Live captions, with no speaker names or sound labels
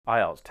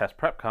IELTS Test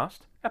Prepcast,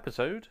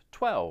 Episode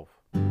 12.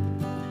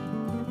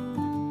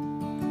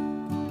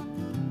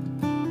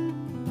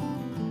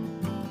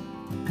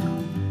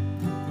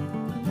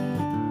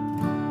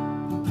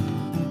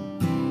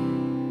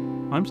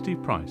 I'm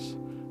Steve Price.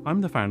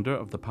 I'm the founder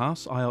of the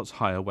Pass IELTS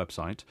Higher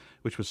website,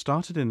 which was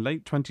started in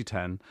late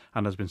 2010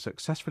 and has been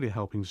successfully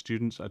helping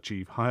students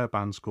achieve higher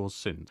band scores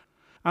since.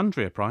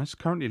 Andrea Price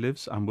currently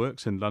lives and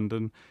works in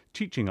London,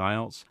 teaching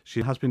IELTS.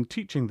 She has been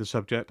teaching the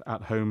subject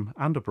at home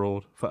and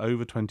abroad for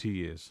over 20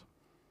 years.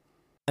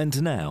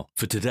 And now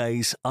for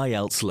today's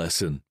IELTS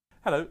lesson.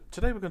 Hello,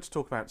 today we're going to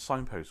talk about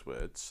signpost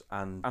words,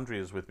 and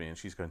Andrea's with me and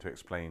she's going to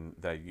explain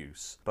their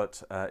use,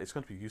 but it's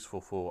going to be useful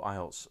for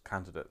IELTS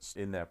candidates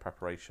in their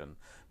preparation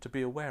to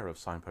be aware of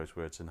signpost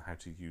words and how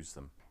to use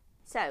them.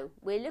 So,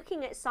 we're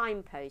looking at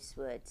signpost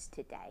words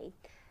today.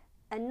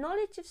 A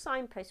knowledge of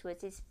signpost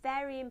words is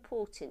very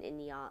important in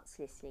the IELTS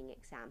listening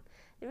exam.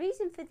 The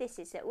reason for this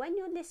is that when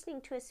you're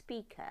listening to a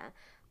speaker,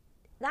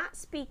 that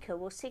speaker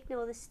will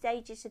signal the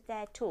stages of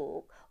their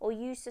talk or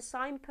use the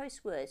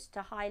signpost words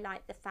to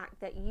highlight the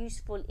fact that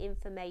useful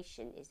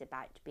information is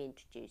about to be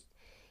introduced.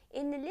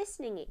 In the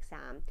listening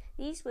exam,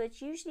 these words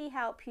usually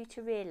help you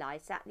to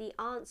realise that the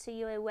answer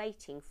you are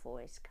waiting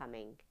for is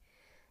coming.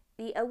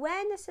 The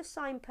awareness of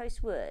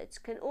signpost words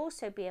can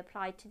also be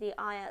applied to the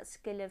IELTS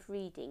skill of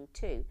reading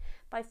too,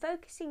 by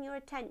focusing your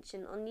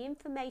attention on the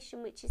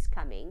information which is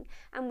coming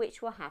and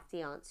which will have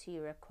the answer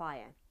you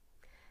require.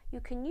 You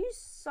can use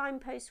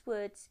signpost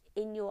words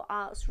in your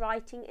IELTS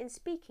writing and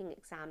speaking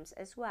exams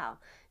as well,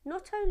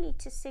 not only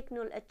to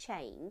signal a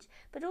change,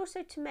 but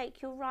also to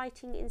make your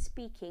writing and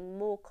speaking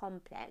more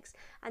complex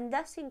and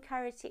thus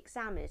encourage the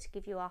examiner to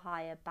give you a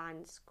higher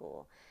band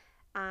score.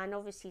 And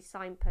obviously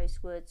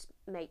signpost words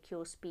make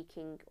your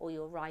speaking or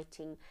your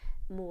writing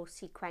more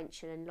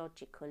sequential and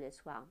logical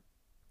as well.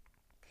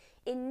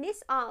 In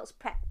this IELTS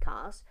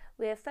Prepcast,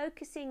 we are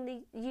focusing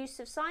the use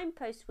of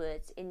signpost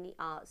words in the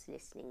IELTS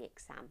listening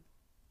exam.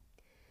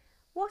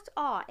 What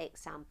are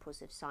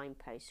examples of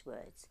signpost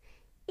words?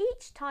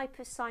 Each type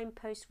of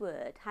signpost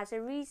word has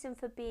a reason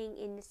for being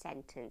in the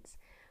sentence.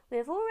 We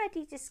have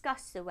already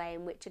discussed the way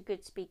in which a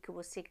good speaker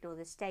will signal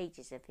the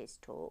stages of his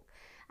talk,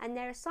 and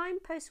there are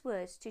signpost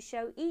words to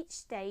show each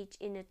stage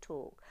in a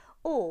talk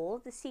or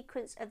the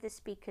sequence of the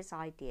speaker's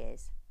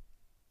ideas.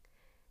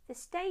 The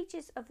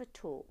stages of a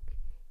talk.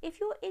 If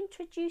you're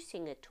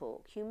introducing a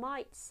talk, you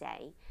might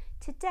say,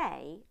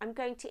 "Today I'm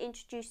going to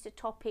introduce the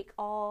topic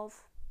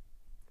of,"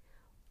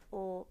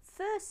 or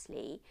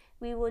 "Firstly,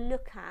 we will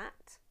look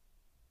at,"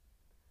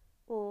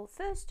 or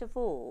 "First of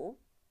all."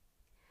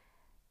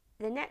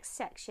 The next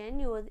section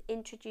you will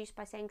introduce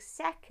by saying,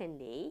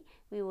 "Secondly,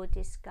 we will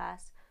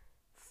discuss,"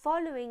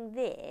 "Following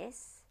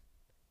this,"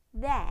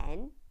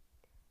 "Then,"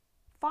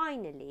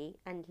 "Finally,"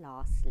 and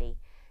 "Lastly."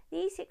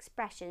 These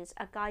expressions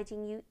are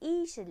guiding you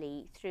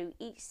easily through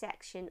each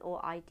section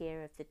or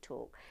idea of the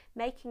talk,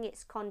 making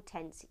its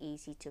contents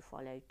easy to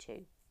follow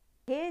too.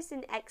 Here's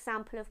an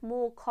example of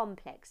more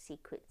complex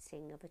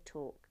sequencing of a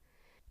talk.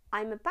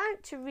 I'm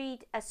about to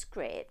read a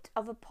script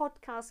of a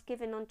podcast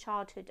given on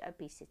childhood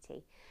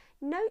obesity.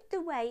 Note the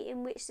way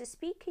in which the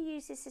speaker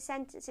uses the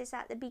sentences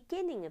at the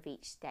beginning of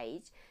each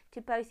stage to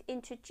both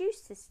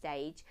introduce the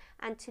stage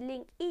and to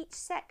link each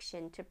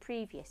section to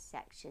previous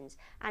sections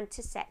and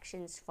to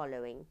sections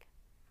following.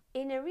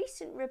 In a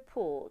recent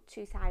report,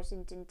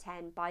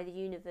 2010, by the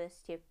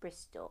University of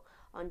Bristol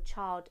on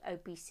child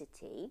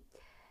obesity,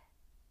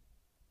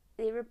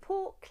 the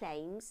report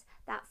claims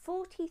that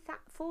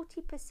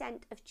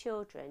 40% of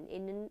children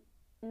in the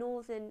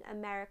Northern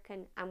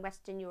American and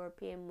Western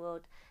European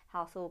World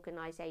Health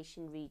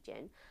Organization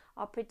region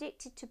are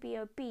predicted to be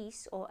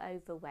obese or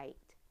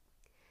overweight.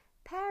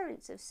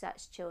 Parents of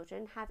such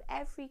children have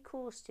every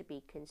cause to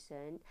be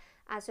concerned,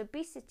 as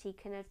obesity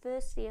can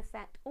adversely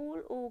affect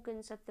all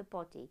organs of the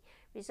body,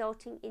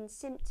 resulting in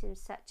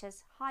symptoms such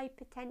as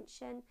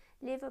hypertension,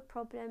 liver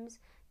problems,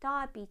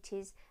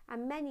 diabetes,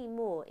 and many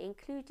more,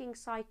 including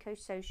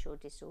psychosocial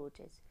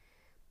disorders.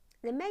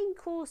 The main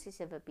causes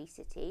of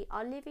obesity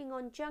are living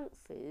on junk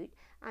food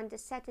and a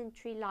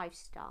sedentary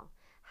lifestyle.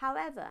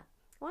 However,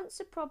 once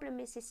the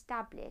problem is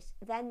established,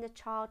 then the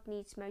child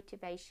needs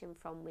motivation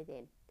from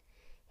within.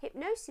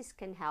 Hypnosis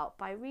can help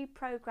by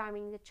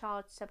reprogramming the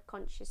child's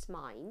subconscious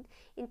mind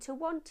into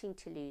wanting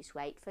to lose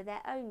weight for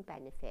their own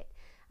benefit,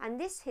 and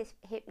this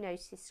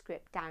hypnosis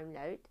script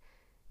download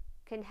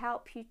can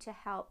help you to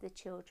help the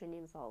children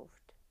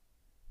involved.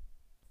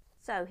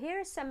 So here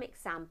are some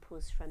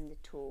examples from the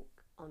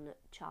talk on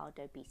child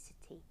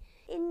obesity.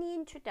 In the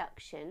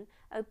introduction,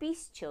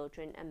 obese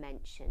children are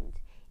mentioned.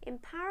 In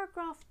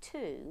paragraph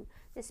 2,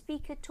 the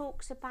speaker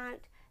talks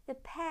about the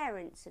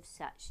parents of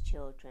such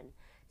children.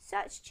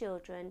 Such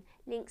children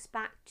links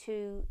back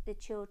to the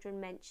children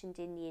mentioned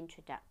in the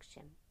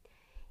introduction.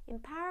 In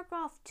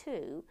paragraph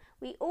 2,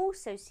 we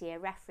also see a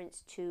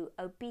reference to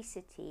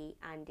obesity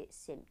and its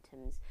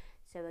symptoms.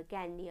 So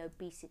again, the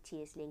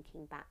obesity is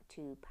linking back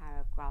to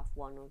paragraph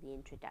 1 or the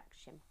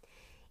introduction.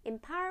 In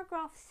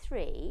paragraph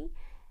 3,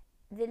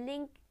 the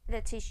link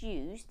that is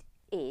used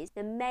is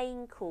the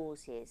main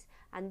causes,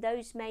 and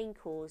those main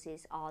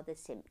causes are the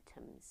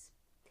symptoms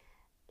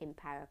in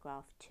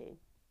paragraph 2.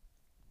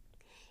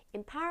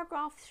 In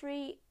paragraph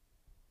 3,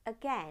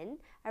 again,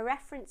 a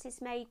reference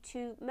is made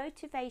to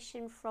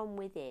motivation from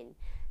within.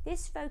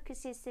 This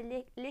focuses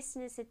the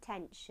listener's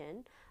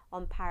attention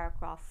on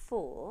paragraph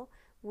 4,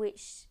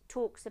 which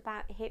talks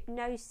about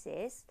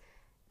hypnosis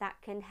that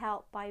can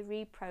help by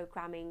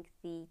reprogramming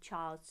the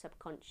child's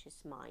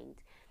subconscious mind.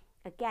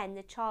 Again,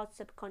 the child's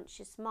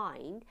subconscious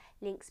mind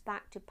links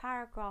back to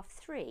paragraph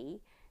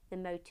 3, the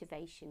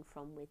motivation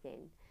from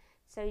within.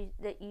 So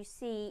that you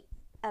see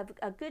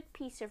a good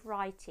piece of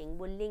writing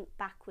will link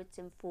backwards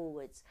and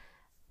forwards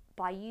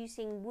by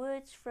using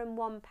words from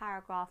one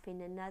paragraph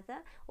in another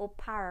or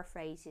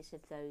paraphrases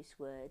of those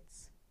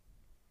words.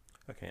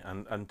 Okay,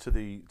 and to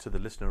the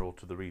listener or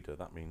to the reader,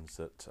 that means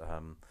that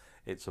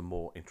it's a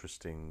more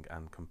interesting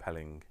and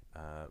compelling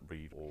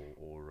read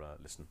or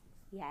listen.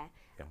 Yeah.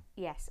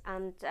 Yes,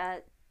 and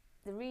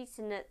the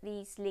reason that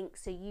these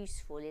links are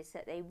useful is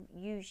that they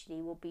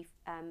usually will be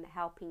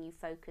helping you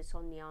focus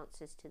on the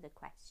answers to the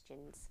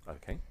questions.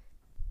 Okay.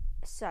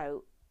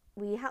 So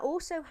we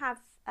also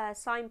have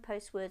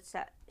signpost words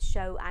that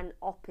show an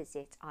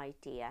opposite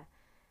idea.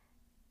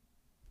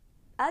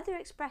 Other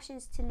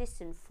expressions to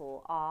listen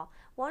for are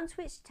ones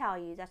which tell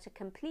you that a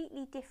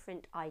completely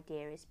different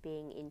idea is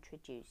being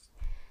introduced.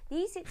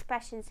 These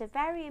expressions are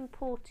very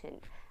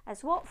important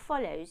as what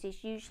follows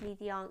is usually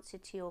the answer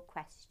to your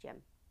question.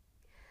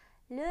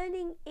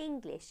 Learning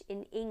English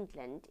in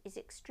England is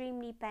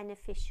extremely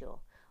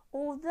beneficial,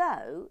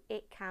 although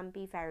it can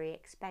be very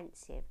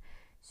expensive.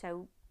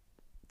 So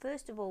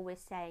first of all, we're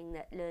saying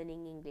that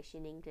learning English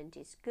in England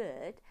is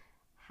good.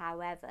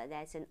 However,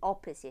 there's an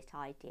opposite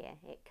idea.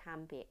 It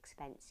can be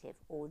expensive,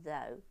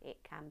 although it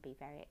can be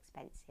very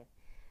expensive.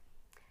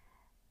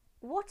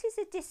 What is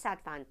a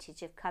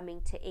disadvantage of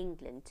coming to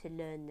England to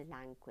learn the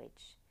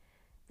language?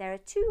 There are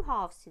two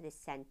halves to this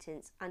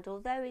sentence, and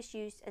although it's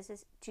used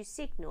to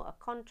signal a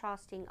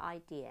contrasting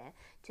idea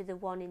to the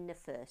one in the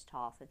first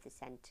half of the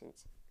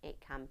sentence,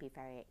 it can be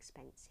very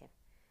expensive.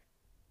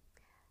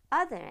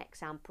 Other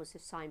examples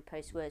of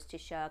signpost words to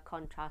show a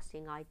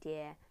contrasting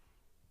idea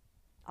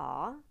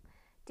are: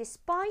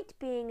 despite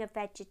being a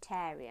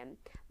vegetarian,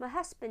 my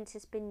husband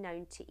has been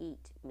known to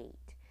eat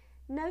meat.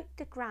 Note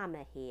the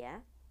grammar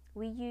here.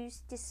 We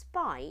use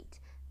despite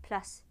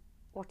plus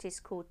what is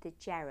called the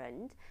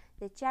gerund.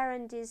 The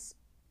gerund is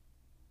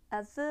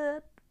a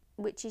verb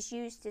which is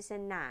used as a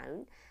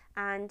noun,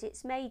 and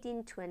it's made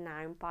into a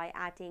noun by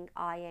adding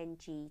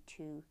ing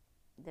to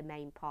the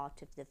main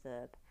part of the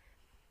verb.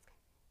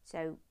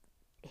 So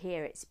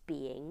here it's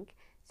being.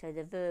 So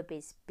the verb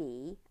is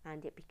be,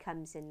 and it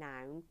becomes a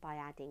noun by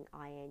adding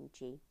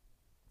ing.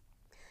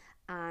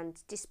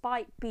 And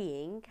despite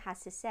being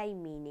has the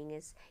same meaning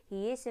as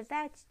he is a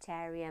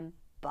vegetarian,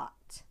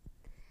 but.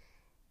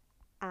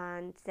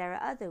 And there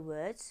are other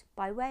words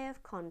by way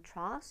of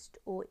contrast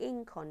or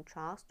in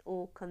contrast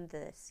or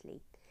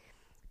conversely.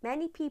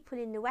 Many people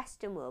in the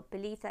Western world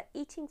believe that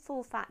eating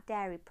full-fat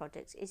dairy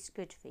products is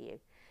good for you.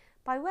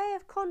 By way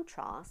of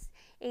contrast,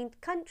 in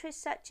countries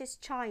such as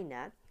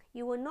China,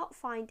 you will not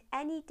find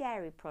any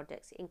dairy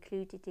products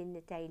included in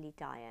the daily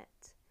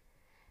diet.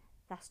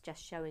 That's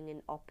just showing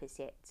an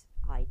opposite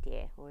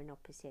idea or an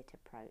opposite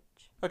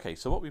approach. Okay,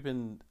 so what we've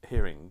been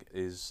hearing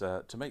is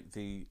to make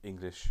the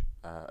English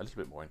a little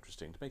bit more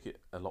interesting, to make it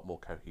a lot more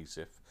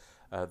cohesive,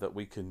 that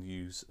we can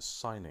use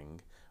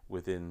signing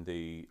within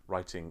the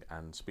writing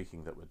and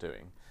speaking that we're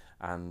doing,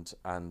 and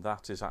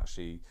that is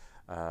actually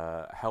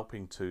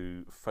helping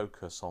to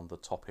focus on the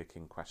topic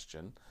in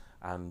question.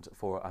 And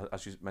for,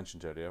 as you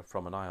mentioned earlier,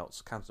 from an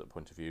IELTS candidate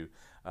point of view,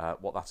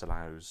 what that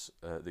allows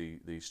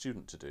the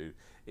student to do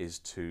is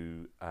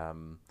to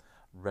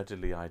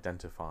readily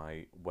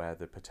identify where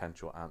the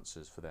potential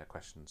answers for their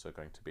questions are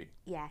going to be.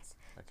 Yes.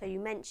 Okay. So you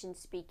mentioned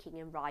speaking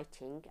and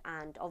writing,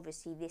 and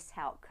obviously this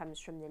help comes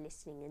from the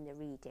listening and the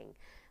reading,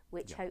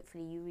 which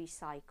hopefully you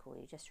recycle.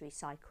 You just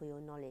recycle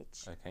your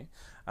knowledge. Okay.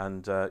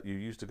 And you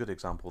used a good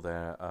example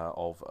there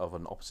of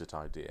an opposite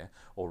idea,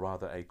 or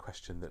rather a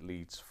question that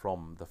leads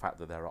from the fact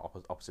that there are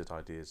opposite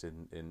ideas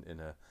in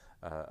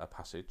a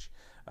passage,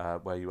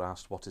 where you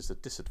asked what is the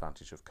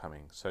disadvantage of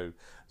coming. So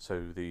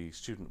the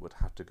student would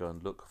have to go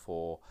and look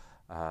for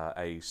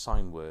a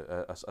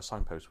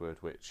signpost word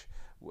which,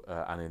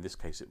 and in this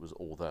case it was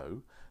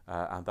although,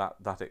 and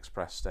that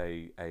expressed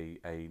a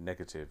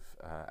negative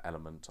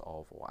element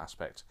of or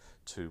aspect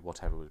to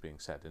whatever was being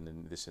said. And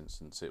in this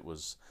instance, it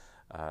was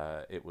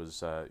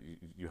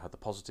you had the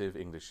positive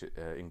English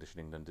in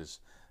England is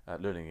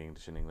learning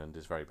English in England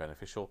is very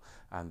beneficial,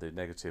 and the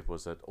negative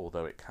was that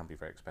although it can be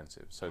very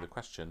expensive. So the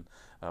question,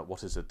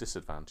 what is a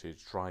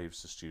disadvantage,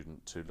 drives the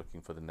student to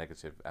looking for the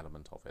negative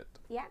element of it.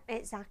 Yeah,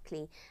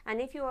 exactly. And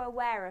if you're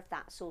aware of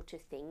that sort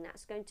of thing,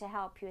 that's going to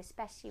help you,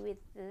 especially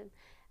with the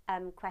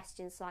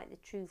questions like the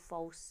true,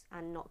 false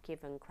and not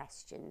given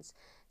questions.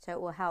 So it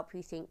will help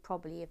you think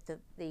probably of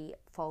the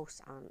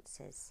false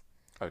answers.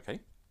 Okay.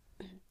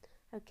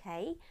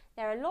 Okay,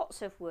 there are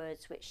lots of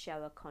words which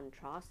show a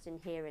contrast, and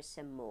here are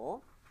some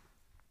more.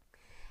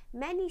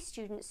 Many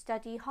students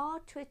study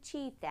hard to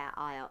achieve their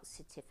IELTS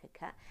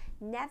certificate.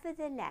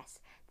 Nevertheless,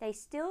 they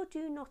still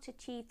do not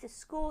achieve the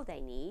score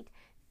they need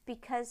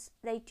because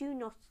they do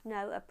not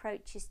know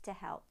approaches to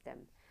help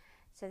them.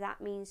 So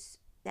that means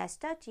they're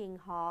studying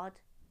hard.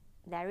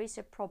 There is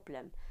a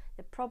problem.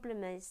 The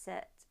problem is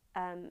that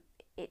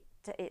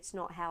it's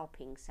not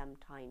helping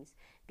sometimes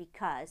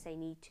because they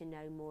need to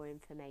know more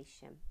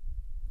information.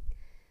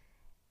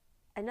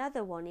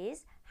 Another one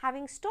is,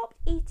 having stopped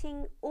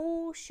eating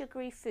all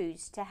sugary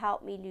foods to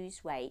help me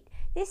lose weight,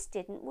 this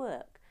didn't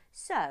work.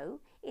 So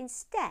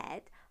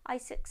instead, I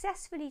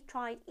successfully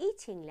tried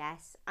eating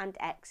less and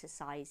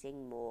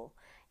exercising more.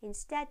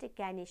 Instead,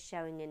 again, is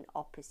showing an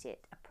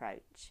opposite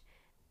approach.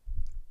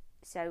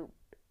 So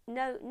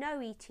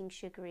no eating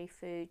sugary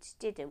foods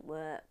didn't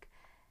work.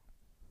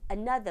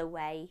 Another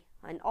way,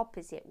 an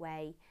opposite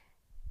way,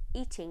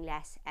 eating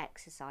less,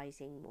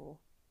 exercising more.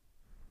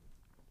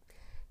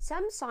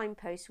 Some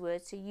signpost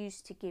words are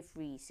used to give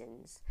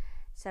reasons.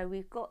 So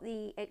we've got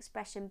the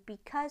expression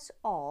because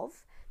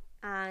of,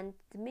 and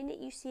the minute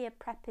you see a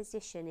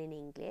preposition in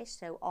English,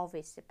 so of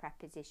is the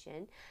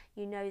preposition,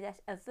 you know that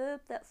a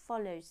verb that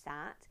follows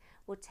that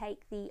will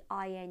take the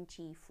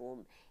ing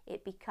form.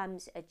 It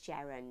becomes a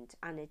gerund,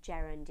 and a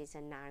gerund is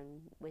a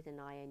noun with an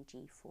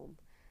ing form.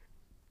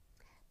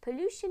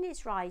 Pollution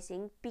is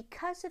rising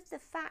because of the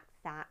fact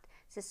that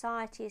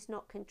society is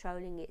not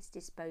controlling its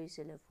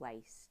disposal of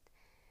waste.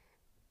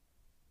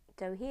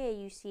 So here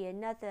you see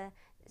another,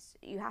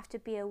 you have to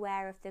be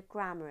aware of the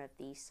grammar of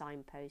these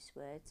signpost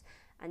words,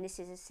 and this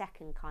is a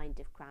second kind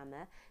of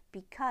grammar.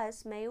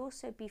 Because may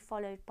also be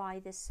followed by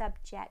the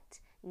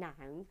subject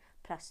noun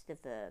plus the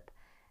verb,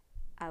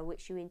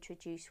 which you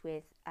introduce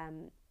with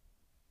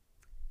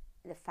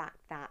the fact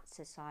that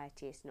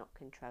society is not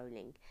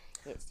controlling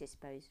its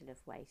disposal of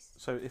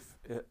waste. So if,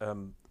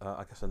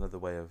 I guess another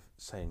way of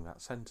saying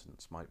that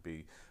sentence might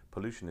be,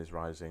 pollution is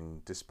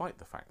rising despite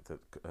the fact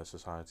that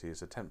society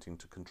is attempting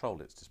to control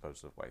its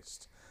disposal of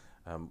waste,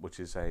 which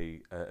is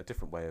a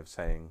different way of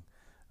saying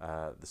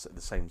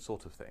the same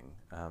sort of thing,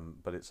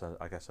 but it's,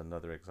 I guess,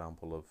 another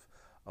example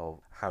of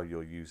how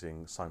you're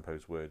using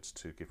signpost words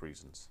to give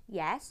reasons.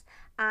 Yes,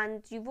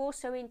 and you've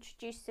also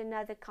introduced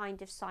another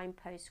kind of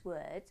signpost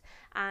words,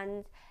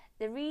 and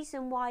the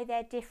reason why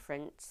they're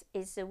different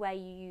is the way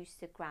you use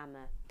the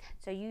grammar.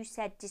 So you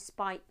said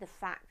despite the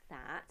fact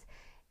that,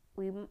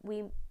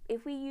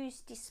 if we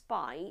use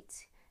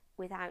despite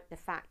without the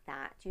fact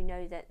that, you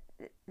know that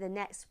the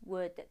next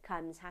word that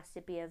comes has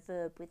to be a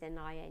verb with an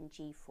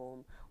ing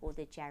form or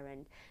the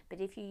gerund.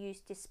 But if you use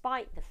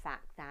despite the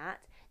fact that,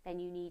 then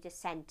you need a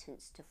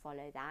sentence to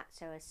follow that.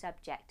 So a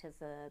subject, a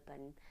verb,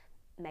 and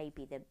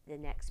maybe the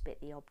next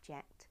bit, the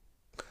object.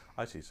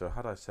 I see. So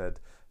had I said,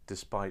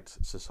 despite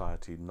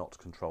society not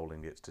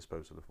controlling its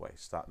disposal of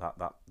waste,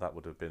 that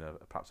would have been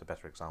perhaps a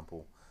better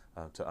example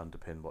to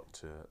underpin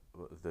what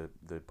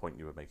the point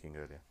you were making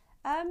earlier.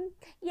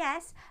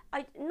 Yes,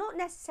 not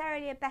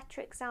necessarily a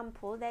better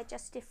example, they're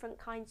just different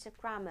kinds of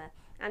grammar,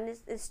 and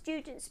the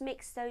students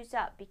mix those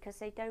up because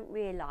they don't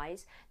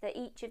realise that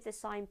each of the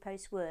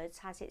signpost words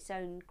has its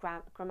own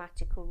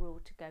grammatical rule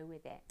to go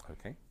with it.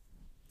 Okay.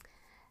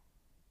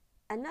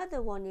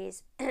 Another one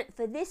is,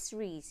 for this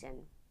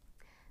reason,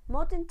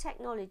 modern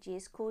technology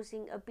is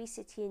causing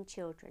obesity in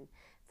children.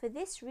 For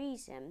this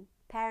reason,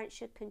 parents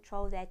should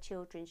control their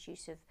children's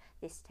use of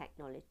this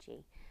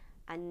technology.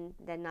 And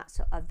then that's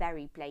a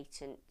very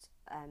blatant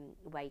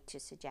way to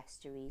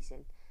suggest a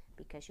reason,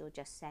 because you're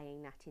just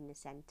saying that in the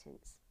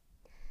sentence.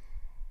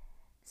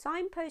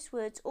 Signpost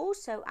words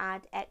also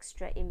add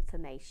extra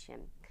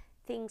information.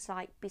 Things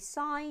like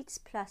besides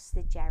plus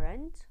the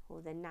gerund,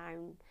 or the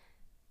noun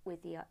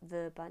with the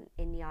verb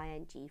in the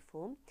ing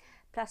form,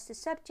 plus the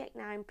subject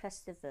noun plus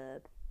the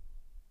verb.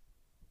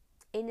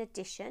 In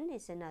addition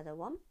is another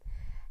one.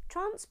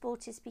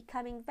 Transport is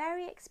becoming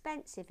very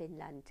expensive in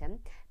London,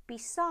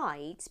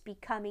 besides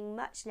becoming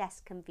much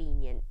less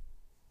convenient.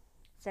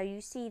 So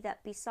you see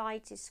that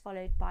besides is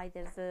followed by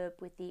the verb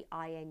with the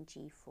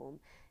ing form,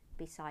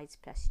 besides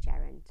plus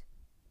gerund.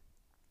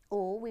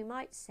 Or we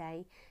might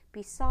say,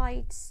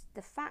 besides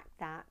the fact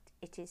that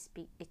it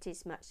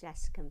is much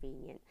less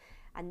convenient,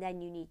 and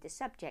then you need the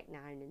subject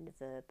noun and the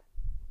verb.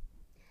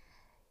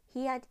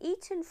 He had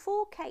eaten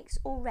 4 cakes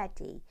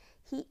already.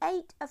 He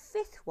ate a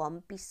 5th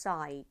one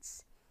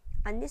besides.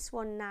 And this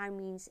one now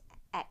means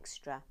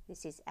extra.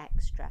 This is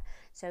extra.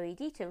 So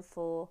he'd eaten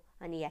 4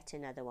 and he ate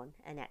another one,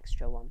 an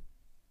extra one.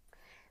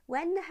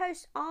 When the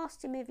host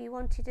asked him if he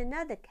wanted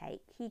another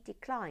cake, he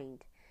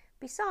declined.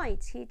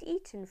 Besides, he'd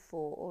eaten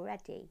 4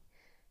 already.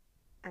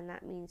 And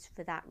that means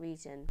for that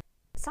reason.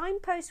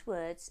 Signpost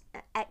words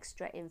are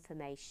extra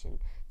information.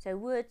 So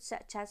words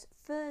such as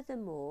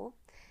furthermore.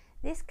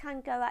 This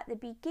can go at the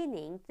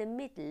beginning, the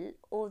middle,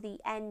 or the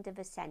end of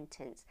a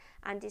sentence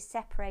and is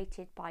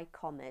separated by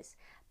commas.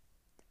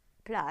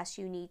 Plus,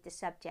 you need the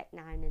subject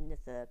noun and the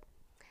verb.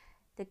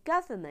 The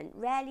government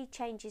rarely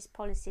changes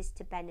policies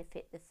to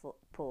benefit the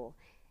poor.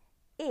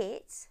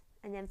 It,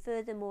 and then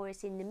furthermore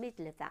is in the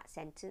middle of that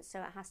sentence,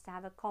 so it has to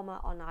have a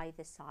comma on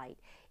either side.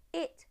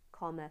 It,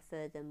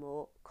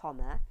 furthermore,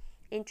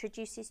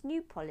 introduces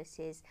new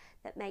policies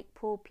that make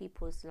poor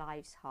people's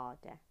lives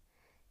harder.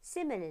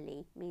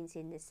 Similarly means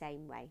in the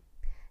same way.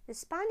 The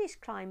Spanish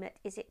climate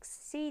is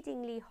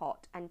exceedingly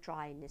hot and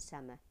dry in the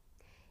summer.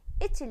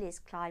 Italy's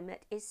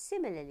climate is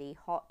similarly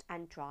hot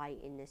and dry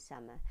in the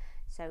summer.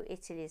 So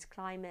Italy's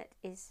climate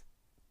is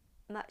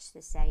much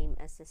the same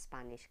as the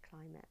Spanish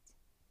climate.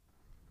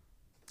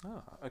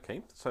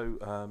 Okay, so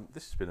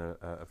this has been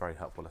a very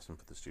helpful lesson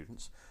for the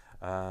students.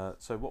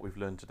 So what we've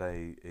learned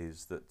today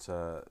is that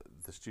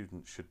the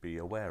students should be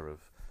aware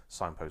of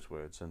signpost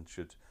words and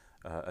should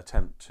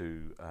attempt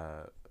to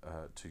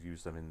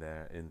use them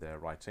in their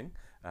writing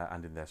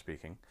and in their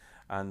speaking.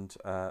 And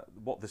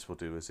what this will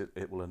do is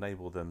it will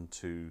enable them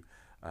to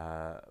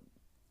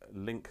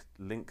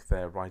link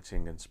their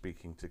writing and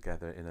speaking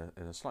together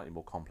in a slightly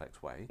more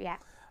complex way. Yeah.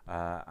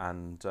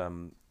 And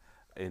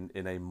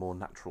in a more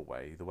natural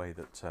way, the way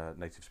that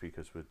native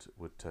speakers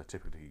would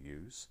typically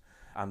use,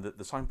 and that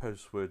the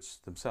signpost words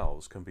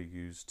themselves can be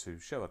used to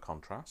show a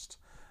contrast.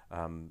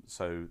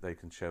 So they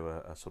can show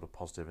a sort of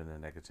positive and a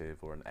negative,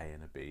 or an A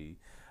and a B,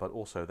 but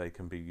also they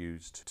can be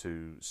used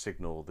to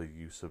signal the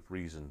use of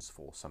reasons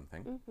for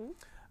something.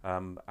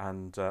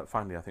 And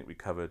finally, I think we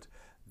covered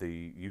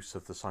the use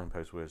of the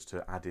signpost words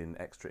to add in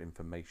extra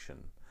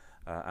information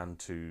and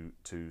to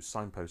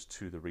signpost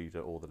to the reader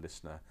or the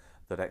listener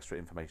that extra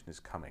information is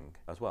coming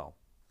as well.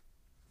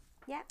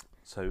 Yeah.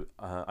 So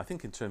I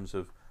think in terms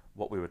of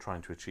what we were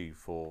trying to achieve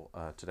for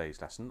today's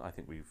lesson, I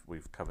think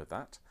we've covered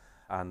that.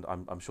 And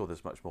I'm sure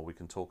there's much more we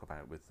can talk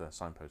about with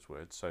signpost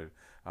words, so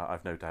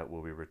I've no doubt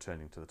we'll be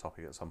returning to the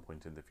topic at some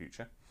point in the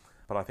future.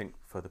 But I think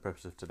for the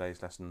purpose of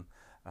today's lesson,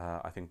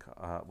 I think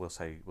we'll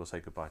say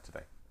goodbye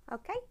today.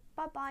 Okay,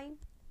 bye-bye.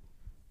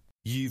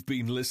 You've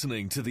been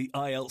listening to the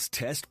IELTS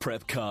Test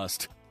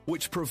Prepcast,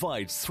 which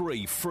provides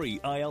 3 free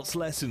IELTS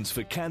lessons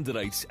for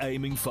candidates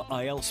aiming for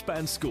IELTS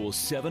band scores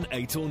 7,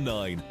 8 or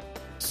 9.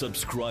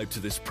 Subscribe to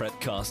this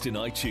Prepcast in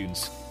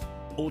iTunes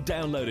or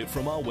download it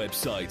from our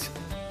website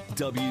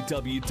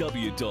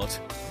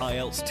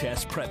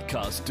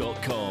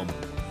www.ieltstestprepcast.com.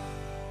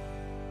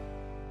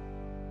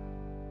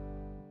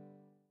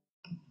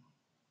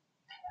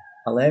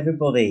 Hello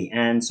everybody,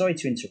 and sorry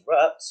to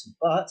interrupt,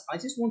 but I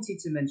just wanted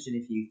to mention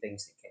a few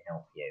things that can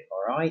help you,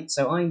 alright?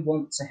 So I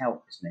want to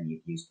help as many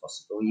of you as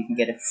possible. You can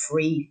get a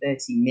free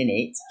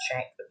 30-minute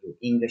check of your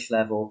English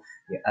level,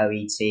 your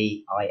OET,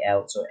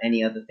 IELTS, or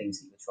any other things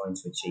that you're trying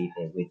to achieve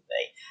here with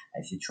me.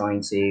 If you're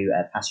trying to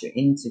pass your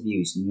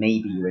interviews,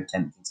 maybe you're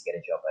attempting to get a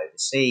job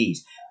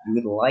overseas, you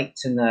would like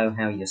to know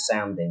how you're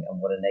sounding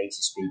and what a native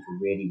speaker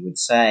really would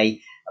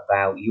say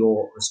about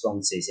your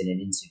responses in an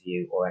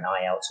interview or an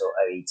IELTS or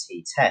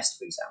OET test,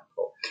 for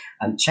example.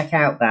 Check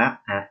out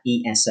that at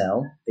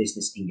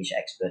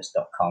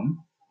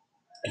eslbusinessenglishexperts.com.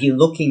 If you're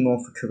looking more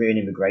for career and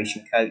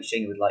immigration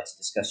coaching and would like to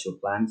discuss your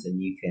plans, then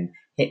you can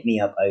hit me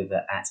up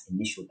over at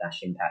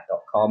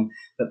initial-impact.com.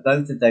 But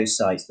both of those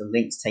sites, the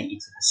links take you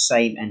to the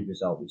same end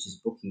result, which is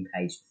a booking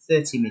page for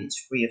 30 minutes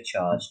free of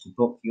charge to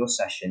book your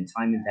session,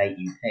 time and date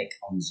you pick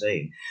on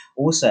Zoom.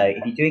 Also,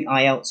 if you're doing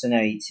IELTS and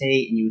OET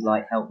and you would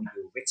like help with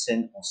your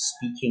written or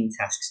speaking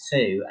tasks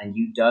too, and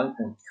you don't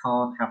or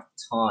can't have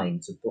time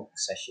to book a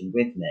session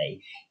with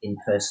me in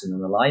person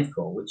on a live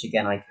call, which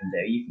again I can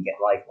do, you can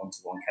get live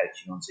one-to-one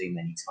coaching on Zoom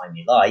anytime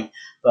you like,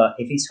 but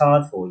if it's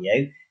hard for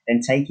you, then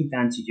take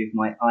advantage of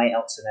my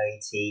IELTS and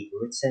OET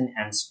written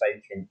and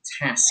spoken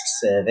task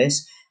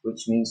service,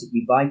 which means that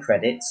you buy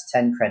credits,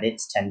 10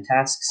 credits, 10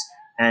 tasks,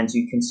 and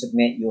you can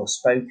submit your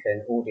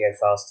spoken audio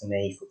files to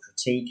me for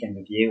critique and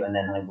review, and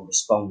then I will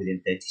respond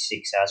within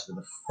 36 hours with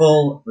a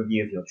full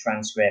review of your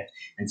transcript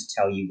and to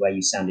tell you where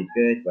you sounded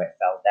good, where it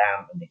fell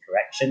down, and the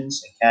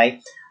corrections,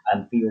 okay?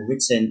 For your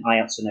written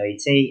IELTS and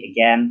OET,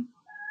 again,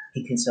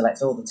 you can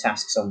select all the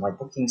tasks on my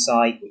booking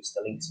site, which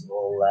the links are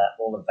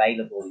all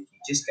available. If you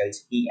just go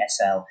to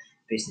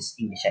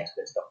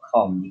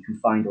eslbusinessenglishexperts.com, you can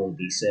find all of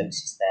these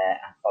services there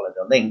and follow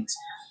the links.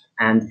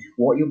 And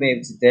what you'll be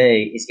able to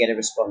do is get a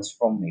response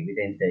from me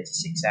within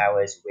 36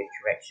 hours with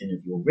correction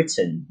of your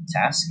written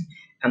task.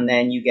 And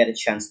then you get a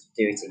chance to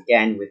do it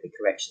again with the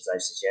corrections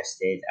I've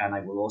suggested. And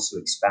I will also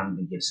expand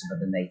and give some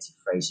other native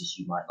phrases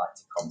you might like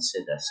to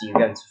consider. So you're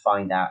going to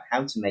find out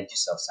how to make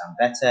yourself sound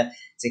better,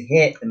 to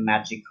hit the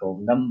magical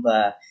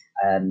number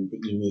that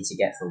you need to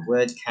get for a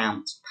word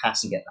count,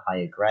 pass and get the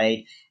higher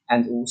grade,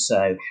 and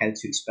also how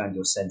to expand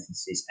your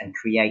sentences and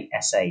create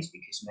essays,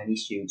 because many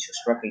students are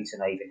struggling to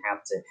know even how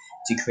to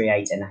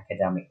create an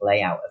academic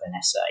layout of an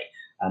essay.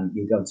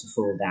 You're going to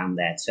fall down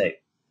there too.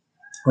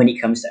 When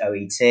it comes to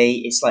OET,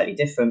 it's slightly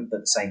different,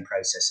 but the same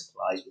process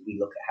applies. But we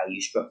look at how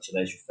you structure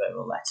those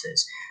referral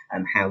letters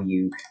and how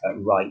you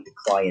write the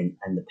client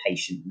and the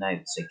patient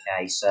notes,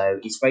 okay? So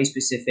it's very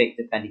specific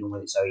depending on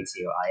whether it's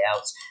OET or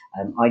IELTS.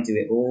 I do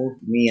it all.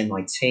 Me and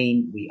my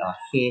team, we are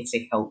here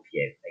to help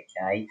you,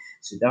 okay?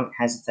 So don't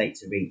hesitate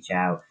to reach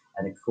out.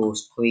 And of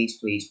course, please,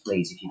 please,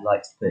 please, if you'd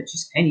like to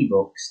purchase any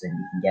books, then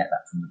you can get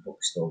that from the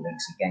bookstore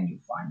links. Again, you'll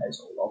find those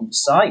all on the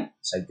site.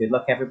 So good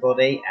luck,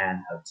 everybody,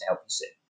 and hope to help you soon.